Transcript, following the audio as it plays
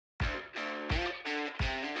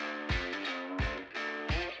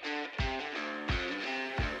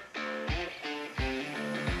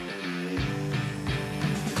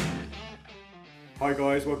Hi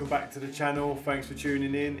guys, welcome back to the channel. Thanks for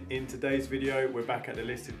tuning in. In today's video, we're back at the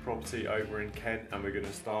listed property over in Kent and we're going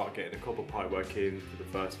to start getting a copper pipework in for the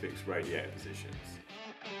first fixed radiator positions.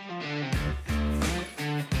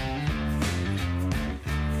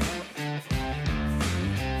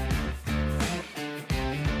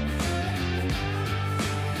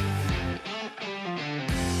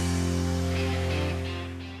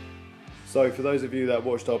 So for those of you that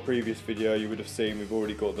watched our previous video, you would have seen we've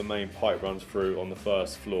already got the main pipe runs through on the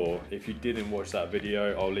first floor. If you didn't watch that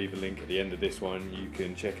video, I'll leave a link at the end of this one. You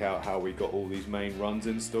can check out how we got all these main runs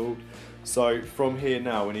installed. So from here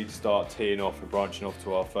now, we need to start teeing off and branching off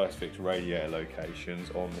to our first fixed radiator locations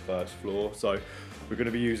on the first floor. So we're going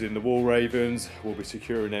to be using the wall ravens. We'll be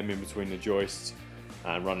securing them in between the joists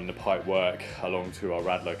and running the pipe work along to our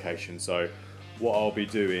rad location. So what I'll be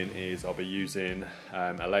doing is I'll be using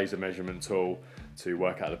a laser measurement tool to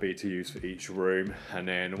work out the BTUs for each room, and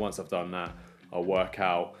then once I've done that, I'll work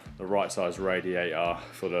out the right size radiator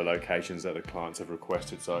for the locations that the clients have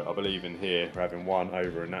requested. So I believe in here we're having one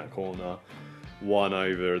over in that corner, one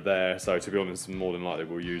over there, so to be honest, more than likely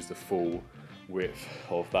we'll use the full width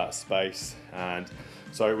of that space. And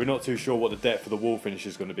so we're not too sure what the depth of the wall finish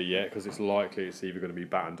is going to be yet, because it's likely it's either going to be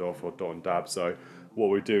battened off or dot and dab. So what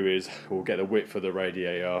we'll do is we'll get the width of the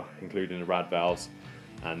radiator, including the rad valves,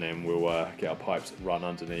 and then we'll get our pipes run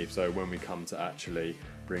underneath. So when we come to actually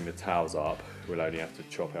bring the towels up, we'll only have to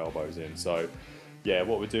chop elbows in. So yeah,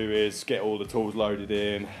 what we'll do is get all the tools loaded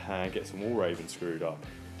in and get some wall ravens screwed up.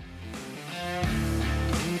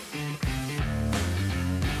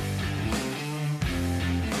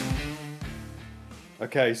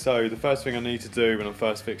 Okay, so the first thing I need to do when I'm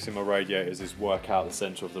first fixing my radiators is work out the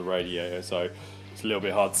centre of the radiator. So it's a little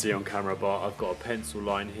bit hard to see on camera, but I've got a pencil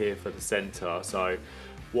line here for the centre. So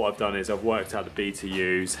what I've done is I've worked out the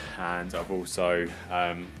BTUs, and I've also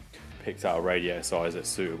picked out a radiator size that's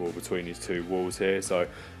suitable between these two walls here. So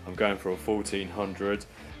I'm going for a 1400.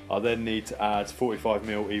 I then need to add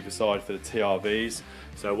 45mm either side for the TRVs.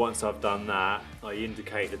 So once I've done that, I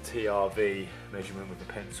indicate the TRV measurement with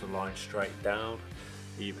the pencil line straight down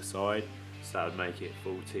either side. So that would make it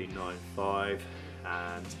 1495,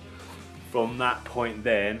 and from that point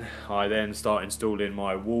then, I then start installing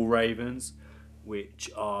my wall ravens, which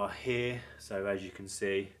are here. So as you can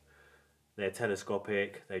see, they're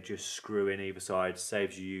telescopic, they just screw in either side,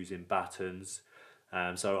 saves you using battens.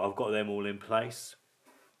 So I've got them all in place.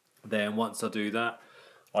 Then once I do that,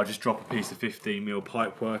 I just drop a piece of 15mm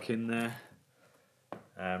pipework in there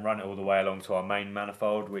and run it all the way along to our main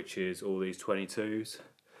manifold, which is all these 22s.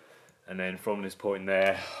 And then from this point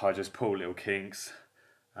there, I just pull little kinks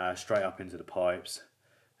straight up into the pipes,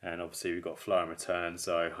 and obviously we've got flow and return,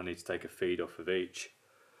 so I need to take a feed off of each.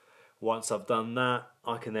 Once I've done that,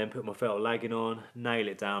 I can then put my felt lagging on, nail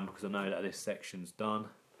it down because I know that this section's done,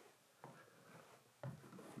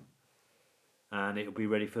 and it'll be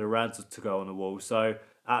ready for the rads to go on the wall. So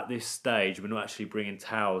at this stage, we're not actually bringing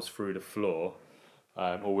towels through the floor.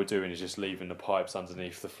 All we're doing is just leaving the pipes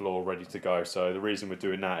underneath the floor ready to go. So the reason we're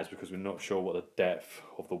doing that is because we're not sure what the depth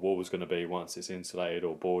of the wall is going to be once it's insulated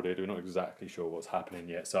or boarded. We're not exactly sure what's happening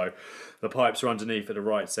yet. So the pipes are underneath at the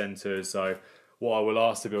right centres. So what I will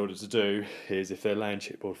ask the builder to do is, if they're laying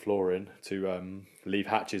chipboard flooring, to leave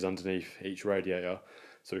hatches underneath each radiator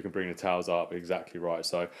so we can bring the towels up exactly right.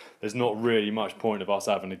 So there's not really much point of us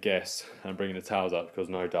having a guess and bringing the towels up, because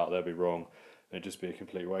no doubt they'll be wrong. It'd just be a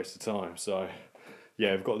complete waste of time. So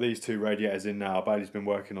yeah, we've got these two radiators in now. Bailey's been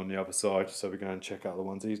working on the other side, so we're going to check out the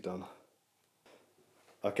ones he's done.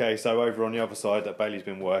 Okay, so over on the other side that Bailey's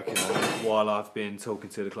been working on, while I've been talking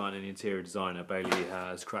to the client and the interior designer, Bailey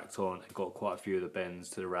has cracked on and got quite a few of the bends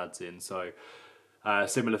to the rads in. So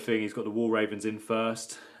similar thing, he's got the wall ravens in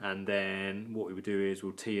first, and then what we would do is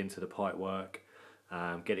we'll tee into the pipe work,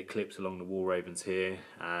 get it clipped along the wall ravens here,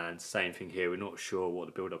 and same thing here. We're not sure what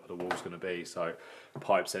the build up of the wall is going to be, so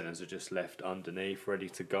pipe centers are just left underneath ready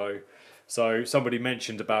to go. So somebody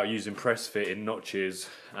mentioned about using press fit in notches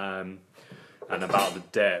and about the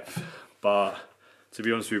depth, but to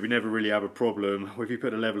be honest with you, we never really have a problem. If you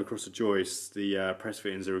put a level across the joist, the press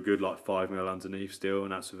fittings are a good like 5mm underneath still,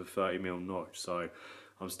 and that's with a 30mm notch, so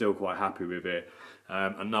I'm still quite happy with it.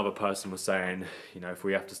 Another person was saying, you know, if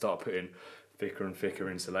we have to start putting thicker and thicker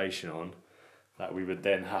insulation on, that we would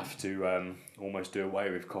then have to almost do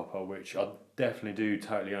away with copper, which I definitely do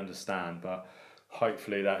totally understand, but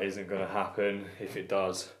hopefully that isn't going to happen. If it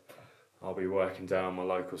does, I'll be working down my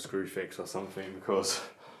local screw fix or something, because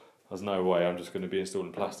there's no way I'm just going to be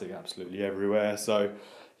installing plastic absolutely everywhere. So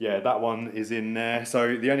yeah, that one is in there.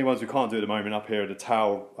 So the only ones we can't do at the moment up here are the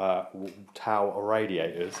towel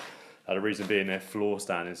radiators. The reason being they're floor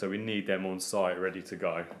standing, so we need them on site ready to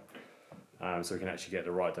go. So we can actually get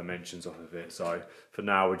the right dimensions off of it. So for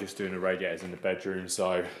now we're just doing the radiators in the bedroom.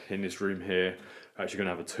 So in this room here, we're actually going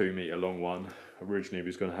to have a 2 metre long one. Originally we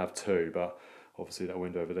was going to have 2, but obviously that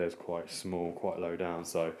window over there is quite small, quite low down.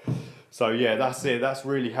 So yeah, that's it. That's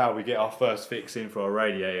really how we get our first fix in for our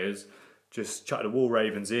radiators. Just chuck the wall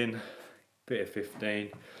ravens in, bit of 15.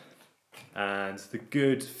 And the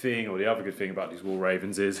good thing, or the other good thing about these wall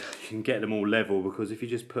ravens is you can get them all level, because if you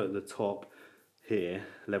just put the top here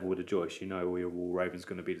level with the joist, you know all your wall ravens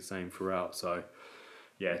going to be the same throughout. So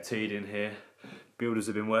yeah, teed in here. Builders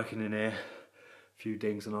have been working in here. A few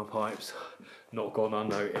dings on our pipes, not gone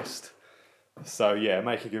unnoticed. So yeah,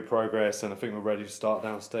 making good progress, and I think we're ready to start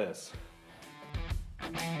downstairs.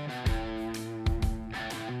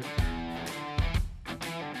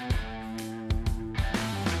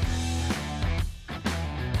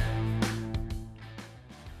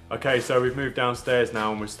 Okay, so we've moved downstairs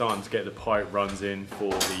now and we're starting to get the pipe runs in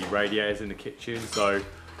for the radiators in the kitchen. So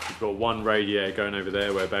we've got one radiator going over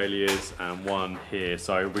there where Bailey is, and one here.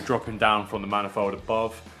 So we're dropping down from the manifold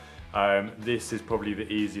above. This is probably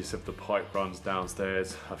the easiest of the pipe runs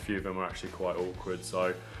downstairs. A few of them are actually quite awkward.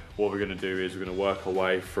 So what we're going to do is we're going to work our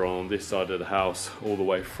way from this side of the house all the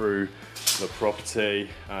way through the property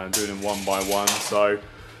and doing them one by one. So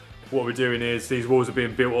what we're doing is these walls are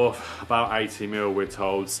being built off about 80 mil, we're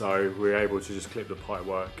told, so we're able to just clip the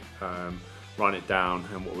pipework, run it down,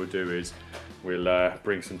 and what we'll do is we'll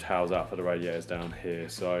bring some towels out for the radiators down here.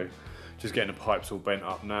 So just getting the pipes all bent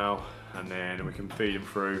up now, and then we can feed them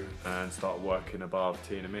through and start working above,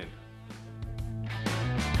 teeing them in.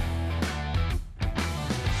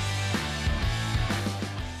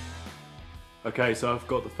 Okay, so I've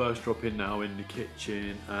got the first drop in now in the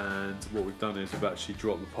kitchen, and what we've done is we've actually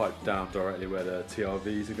dropped the pipe down directly where the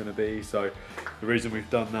TRVs are going to be. So the reason we've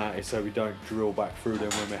done that is so we don't drill back through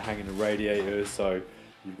them when we're hanging the radiators, so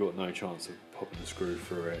you've got no chance of popping the screw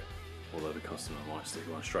through it, although the customer might stick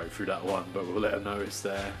one straight through that one, but we'll let them know it's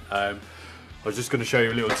there. I was just going to show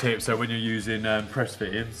you a little tip. So when you're using press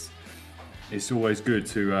fittings, it's always good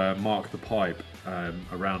to mark the pipe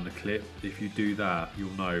around the clip. If you do that,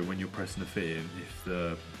 you'll know when you're pressing the fitting if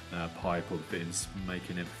the pipe or the fitting's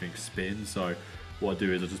making everything spin. So what I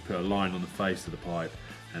do is I just put a line on the face of the pipe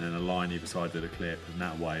and then a line either side of the clip, and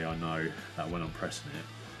that way I know that when I'm pressing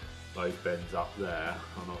it, those bends up there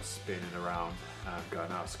are not spinning around and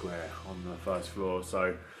going out square on the first floor.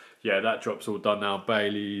 So yeah, that drop's all done now.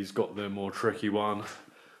 Bailey's got the more tricky one.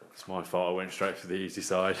 It's my fault, I went straight for the easy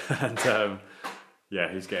side. And yeah,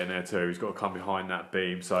 he's getting there too. He's got to come behind that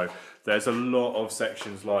beam. So there's a lot of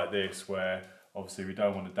sections like this where obviously we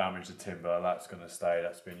don't want to damage the timber. That's going to stay.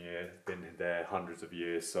 That's been there hundreds of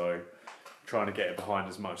years. So trying to get it behind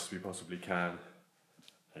as much as we possibly can.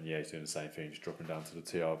 And yeah, he's doing the same thing, just dropping down to the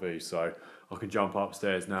TRV. So I can jump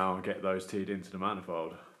upstairs now and get those teed into the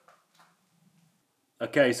manifold.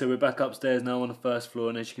 Okay, so we're back upstairs now on the first floor,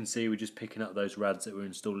 and as you can see, we're just picking up those rads that we're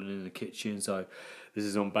installing in the kitchen. So this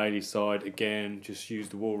is on Bailey's side. Again, just use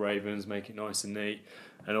the wall ravens, make it nice and neat.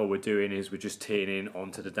 And all we're doing is we're just teeing in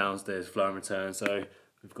onto the downstairs flow and return. So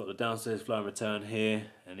we've got the downstairs flow and return here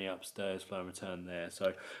and the upstairs flow and return there.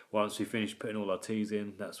 So once we finish putting all our tees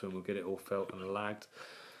in, that's when we'll get it all felt and lagged.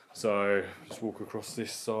 So just walk across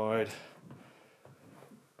this side.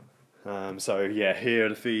 So yeah, here are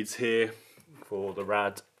the feeds here for the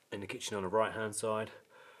rad in the kitchen on the right hand side.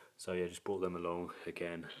 So yeah, just brought them along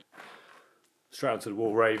again. Straight onto the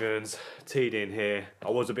wall ravens, teed in here. I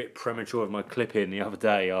was a bit premature with my clip in the other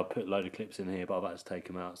day. I put a load of clips in here, but I've had to take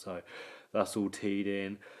them out. So that's all teed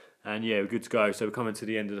in. And yeah, we're good to go. So we're coming to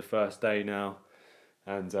the end of the first day now.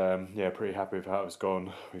 And yeah, pretty happy with how it's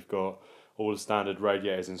gone. We've got all the standard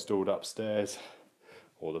radiators installed upstairs,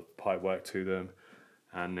 all the pipe work to them,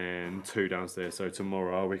 and then 2 downstairs. So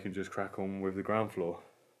tomorrow we can just crack on with the ground floor.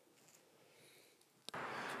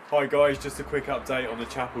 Hi guys, just a quick update on the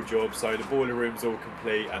chapel job. So the boiler room's all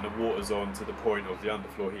complete and the water's on to the point of the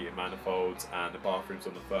underfloor heating manifolds, and the bathroom's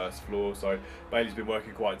on the first floor. So Bailey's been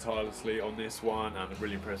working quite tirelessly on this one, and I'm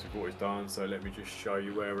really impressed with what he's done. So let me just show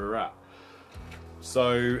you where we're at.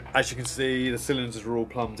 So as you can see, the cylinders are all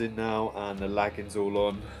plumbed in now and the lagging's all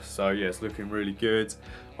on. So yeah, it's looking really good.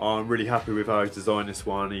 I'm really happy with how he's designed this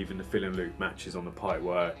one. Even the filling loop matches on the pipe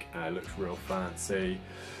work. It looks real fancy.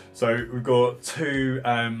 So we've got 2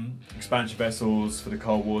 expansion vessels for the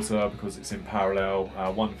cold water because it's in parallel.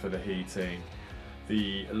 One for the heating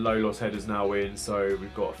The low loss header's now in, so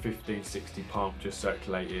we've got a 1560 pump just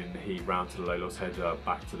circulating the heat round to the low loss header,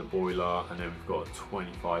 back to the boiler, and then we've got a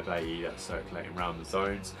 2580 that's circulating around the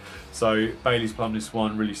zones. So Bailey's plumbed this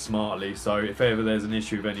one really smartly, so if ever there's an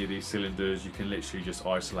issue with any of these cylinders, you can literally just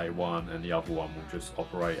isolate one and the other one will just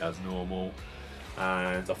operate as normal.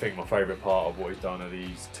 And I think my favourite part of what he's done are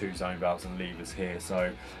these 2 zone valves and levers here. So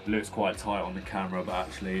it looks quite tight on the camera, but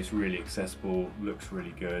actually it's really accessible, looks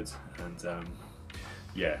really good, and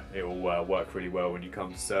yeah, it will work really well when you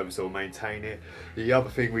come to service or maintain it. The other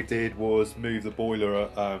thing we did was move the boiler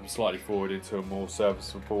slightly forward into a more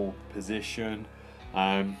serviceable position.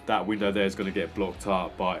 That window there is going to get blocked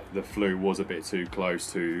up, but the flue was a bit too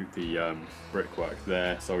close to the brickwork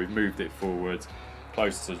there, so we've moved it forward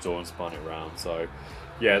closer to the door and spun it around. So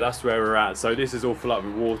yeah, that's where we're at. So this is all full up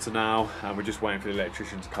with water now, and we're just waiting for the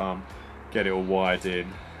electrician to come, get it all wired in,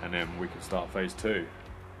 and then we can start phase 2.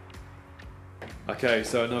 Okay,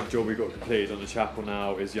 so another job we got completed on the chapel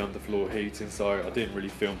now is the underfloor heating. So I didn't really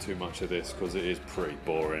film too much of this because it is pretty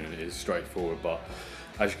boring and it is straightforward, but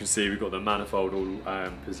as you can see, we've got the manifold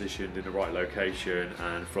all positioned in the right location,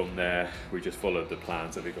 and from there we just followed the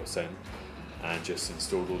plans that we got sent and just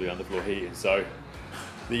installed all the underfloor heating. So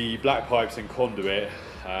the black pipes and conduit,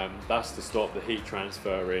 that's to stop the heat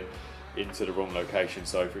transferring into the wrong location.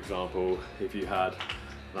 So for example, if you had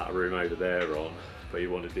that room over there on, but you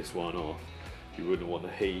wanted this one off, you wouldn't want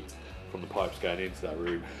the heat from the pipes going into that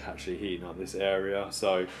room actually heating up this area.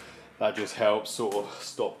 So that just helps sort of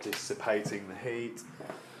stop dissipating the heat.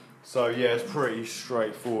 So yeah, it's pretty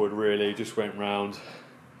straightforward really. Just went round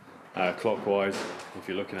clockwise if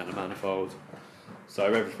you're looking at the manifold. So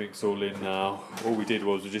everything's all in now. All we did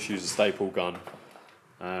was we just used a staple gun.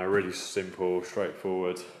 Really simple,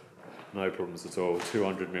 straightforward, no problems at all.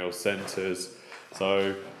 200mm centres.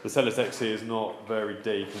 So the Celotex here is not very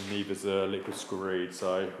deep, and neither's a liquid screed,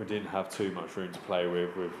 so we didn't have too much room to play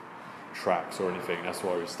with tracks or anything. That's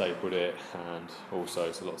why we stapled it, and also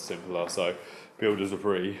it's a lot simpler. So builders are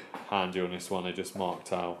pretty handy on this one. They just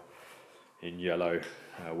marked out in yellow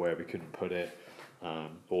where we couldn't put it.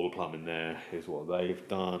 All the plumbing there is what they've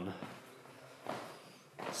done.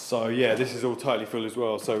 So yeah, this is all totally full as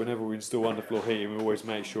well. So whenever we install underfloor heating, we always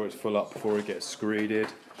make sure it's full up before it gets screeded.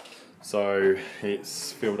 So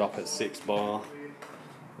it's filled up at 6 bar.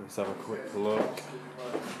 Let's have a quick look.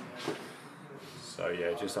 So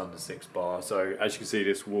yeah, just under 6 bar. So as you can see,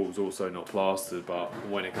 this wall's also not plastered, but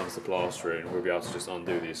when it comes to plastering, we'll be able to just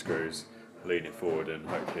undo these screws, lean it forward, and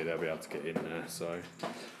hopefully they'll be able to get in there. So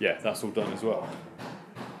yeah, that's all done as well.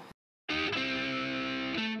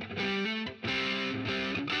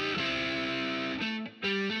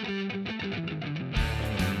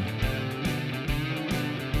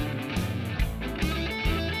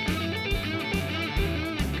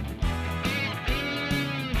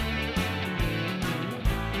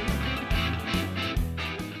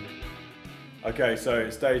 Okay, so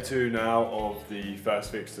it's day 2 now of the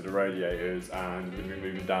first fix to the radiators, and we're going to be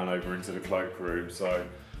moving down over into the cloakroom. So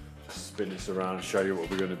just spin this around and show you what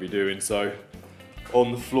we're going to be doing. So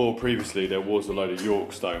on the floor previously there was a load of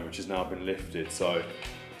York stone which has now been lifted. So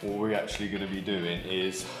what we're actually going to be doing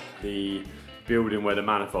is the building where the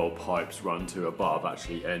manifold pipes run to above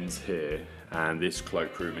actually ends here, and this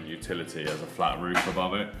cloakroom and utility has a flat roof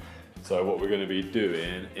above it. So what we're going to be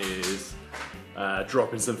doing is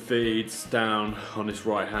dropping some feeds down on this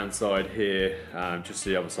right hand side here, just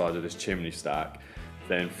the other side of this chimney stack.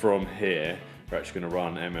 Then from here we're actually going to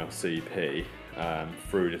run MLCP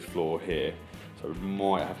through this floor here. So we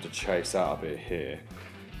might have to chase out a bit here,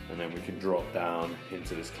 and then we can drop down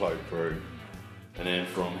into this cloakroom. And then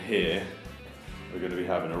from here we're going to be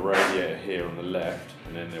having a radiator here on the left,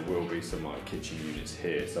 and then there will be some like kitchen units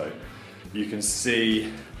here. So you can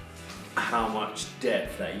see how much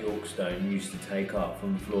depth that York stone used to take up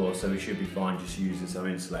from the floor, so we should be fine just using some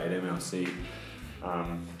insulated MLC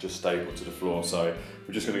just stapled to the floor. So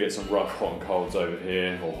we're just going to get some rough hot and colds over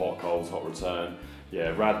here, or hot colds, hot return. Yeah,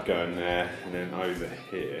 rad going there, and then over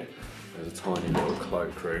here there's a tiny little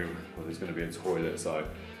cloakroom where there's going to be a toilet. So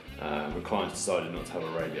the client's decided not to have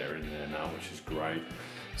a radiator in there now, which is great.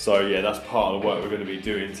 So yeah, that's part of the work we're going to be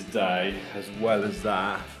doing today, as well as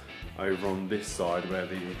that. Over on this side where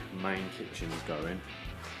the main kitchen is going,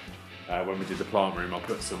 when we did the plant room, I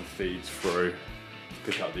put some feeds through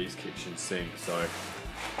to pick up these kitchen sinks. So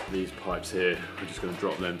these pipes here, we're just going to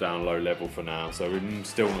drop them down low level for now. So we're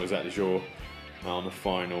still not exactly sure on the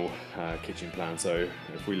final kitchen plan. So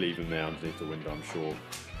if we leave them there underneath the window, I'm sure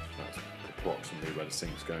that's approximately where the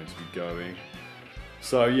sink's going to be going.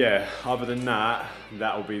 So yeah, other than that,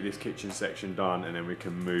 that will be this kitchen section done, and then we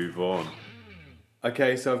can move on.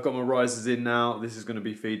 Okay, so I've got my risers in now. This is going to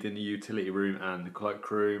be feeding the utility room and the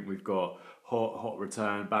cloakroom. We've got hot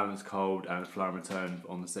return, balanced cold, and flow and return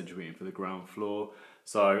on the central heating for the ground floor.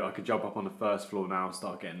 So I could jump up on the first floor now and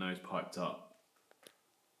start getting those piped up.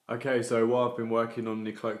 Okay, so while I've been working on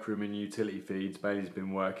the cloakroom and utility feeds, Bailey's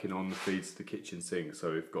been working on the feeds to the kitchen sink.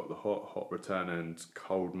 So we've got the hot return and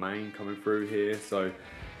cold main coming through here. So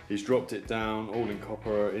he's dropped it down, all in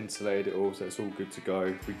copper, insulated it all, so it's all good to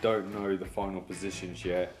go. We don't know the final positions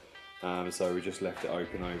yet, so we just left it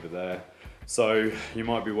open over there. So you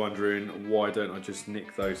might be wondering, why don't I just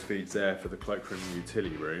nick those feeds there for the cloakroom and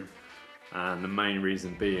utility room? And the main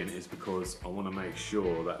reason being is because I want to make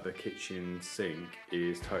sure that the kitchen sink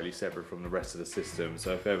is totally separate from the rest of the system.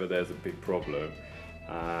 So if ever there's a big problem,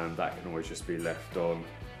 that can always just be left on.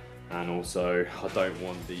 And also, I don't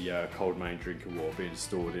want the cold main drinking water being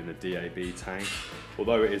stored in a DAB tank.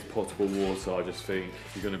 Although it is potable water, I just think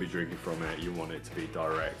if you're going to be drinking from it, you want it to be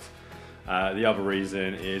direct. The other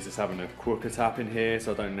reason is it's having a quooker tap in here,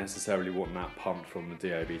 so I don't necessarily want that pumped from the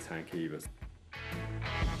DAB tank either.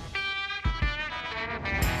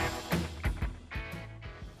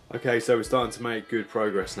 Okay, so we're starting to make good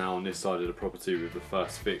progress now on this side of the property with the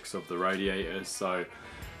first fix of the radiators. So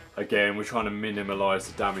again, we're trying to minimise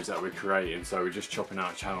the damage that we're creating, so we're just chopping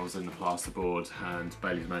out channels in the plasterboard, and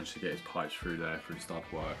Bailey's managed to get his pipes through there through stud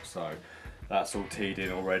work. So that's all teed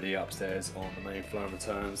in already upstairs on the main flow and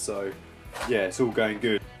return. So yeah, it's all going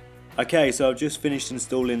good. Okay, so I've just finished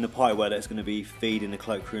installing the pipework that's going to be feeding the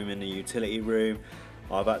cloakroom in the utility room.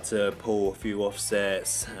 I've had to pull a few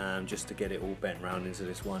offsets just to get it all bent round into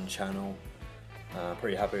this one channel.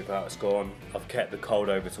 Pretty happy with how it's gone. I've kept the cold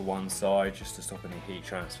over to one side just to stop any heat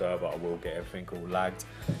transfer, but I will get everything all lagged.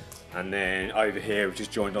 And then over here we've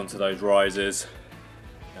just joined onto those risers,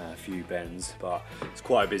 a few bends, but it's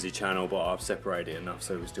quite a busy channel, but I've separated it enough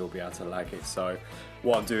so we'll still be able to lag it. So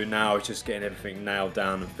what I'm doing now is just getting everything nailed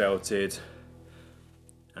down and felted,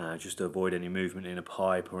 just to avoid any movement in a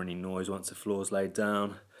pipe or any noise once the floor's laid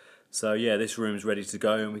down. So yeah, this room's ready to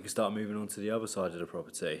go and we can start moving on to the other side of the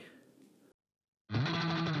property.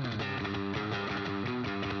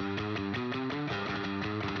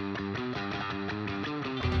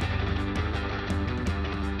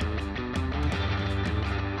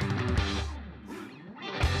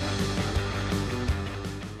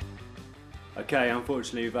 Okay,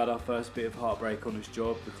 unfortunately we've had our first bit of heartbreak on this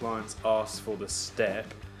job. The client's asked for the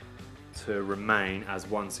step to remain as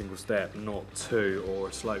one single step, not two, or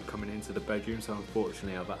a slope coming into the bedroom. So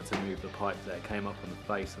unfortunately I've had to move the pipe that came up on the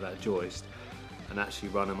face of that joist and actually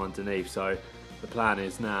run them underneath. So the plan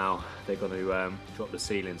is now they're going to drop the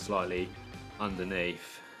ceiling slightly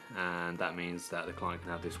underneath, and that means that the client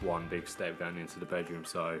can have this one big step going into the bedroom.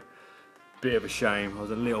 So bit of a shame, I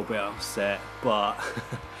was a little bit upset, but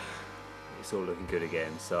it's all looking good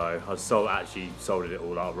again. So I actually soldered it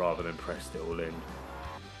all up rather than pressed it all in.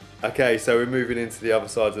 Okay, so we're moving into the other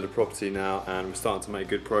sides of the property now, and we're starting to make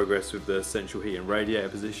good progress with the central heating radiator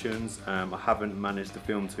positions. I haven't managed to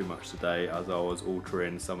film too much today as I was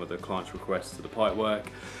altering some of the client's requests to the pipework.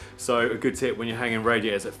 So a good tip when you're hanging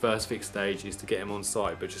radiators at first fix stage is to get them on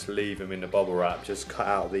site, but just leave them in the bubble wrap. Just cut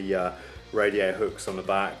out the radiator hooks on the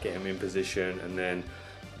back, get them in position, and then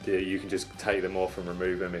you can just take them off and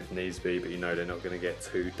remove them if needs be, but you know they're not going to get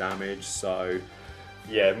too damaged. So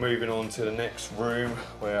yeah, moving on to the next room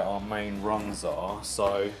where our main runs are.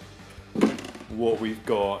 So what we've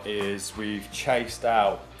got is we've chased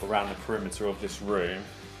out around the perimeter of this room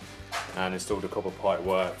and installed a copper pipe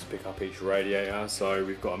work to pick up each radiator. So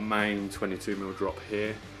we've got a main 22mm drop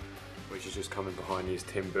here, which is just coming behind these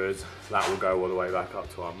timbers. That will go all the way back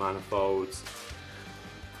up to our manifolds.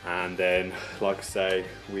 And then, like I say,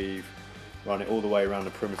 we've run it all the way around the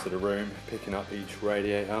perimeter of the room, picking up each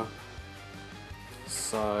radiator.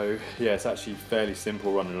 So yeah, it's actually fairly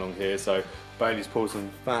simple running along here. So Bailey's pulled some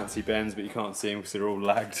fancy bends, but you can't see them because they're all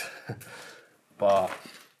lagged. But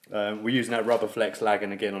we're using that rubber flex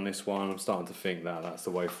lagging again on this one. I'm starting to think that that's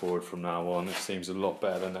the way forward from now on. It seems a lot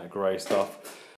better than that grey stuff.